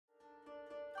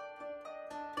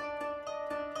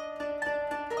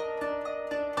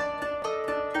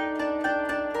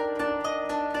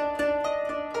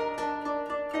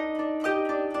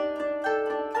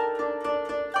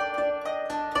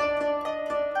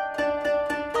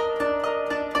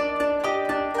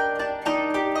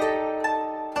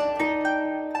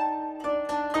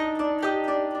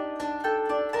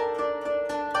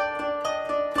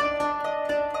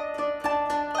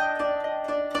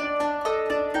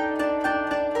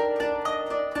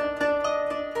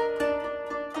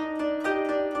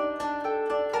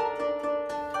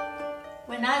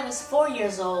I was 4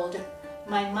 years old,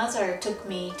 my mother took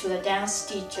me to a dance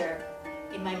teacher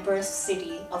in my birth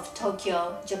city of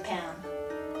Tokyo, Japan.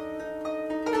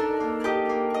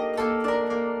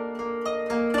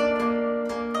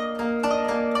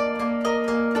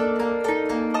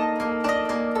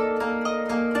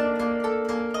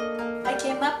 I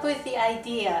came up with the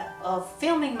idea of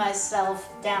filming myself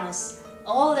dance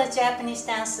all the Japanese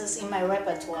dances in my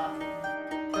repertoire.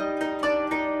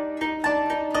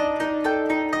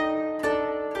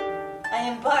 I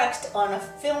embarked on a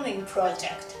filming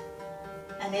project,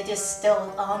 and it is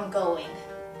still ongoing.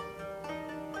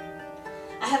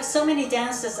 I have so many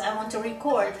dances I want to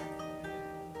record.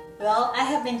 Well, I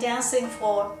have been dancing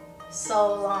for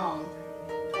so long.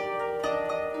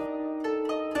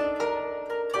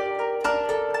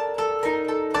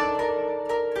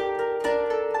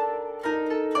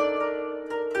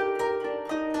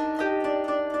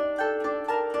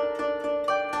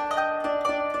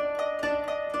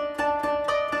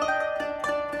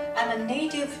 I'm a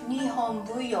native Nihon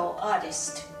Buyō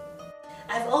artist.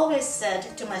 I've always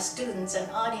said to my students and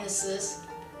audiences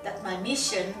that my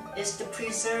mission is to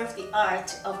preserve the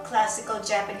art of classical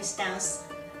Japanese dance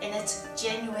in its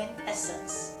genuine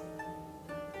essence.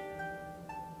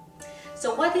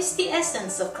 So what is the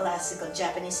essence of classical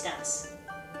Japanese dance?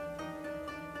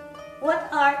 What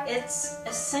are its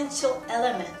essential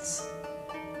elements?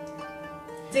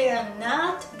 They are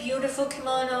not beautiful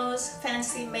kimonos,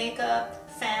 fancy makeup,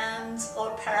 fans,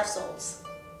 or parasols.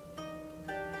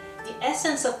 The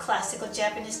essence of classical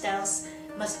Japanese dance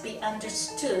must be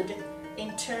understood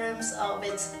in terms of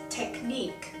its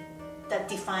technique that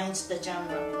defines the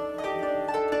genre.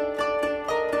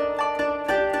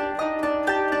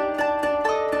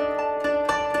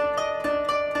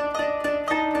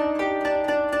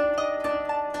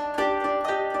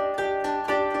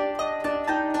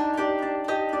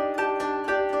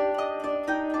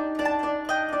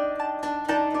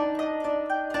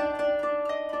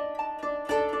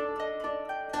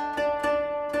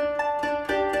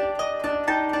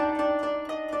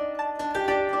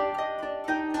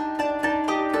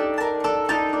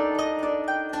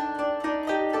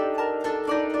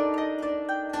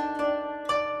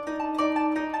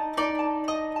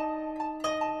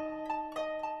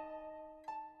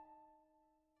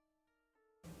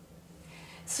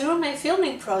 Through my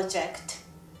filming project,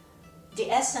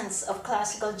 the essence of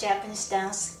classical Japanese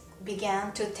dance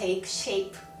began to take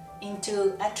shape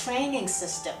into a training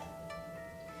system.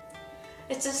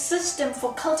 It's a system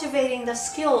for cultivating the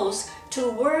skills to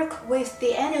work with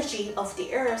the energy of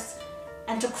the earth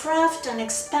and to craft an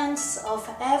expanse of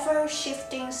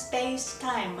ever-shifting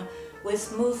space-time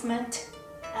with movement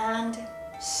and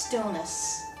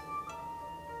stillness.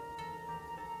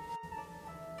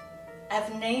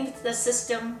 I've named the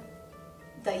system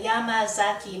the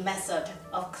Yamazaki method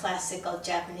of classical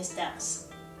Japanese dance.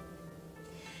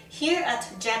 Here at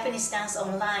Japanese Dance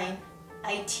Online,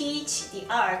 I teach the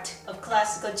art of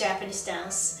classical Japanese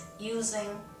dance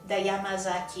using the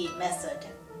Yamazaki method.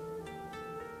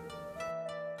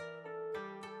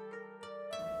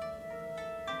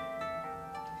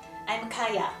 I'm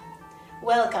Kaya.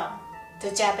 Welcome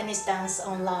to Japanese Dance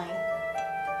Online.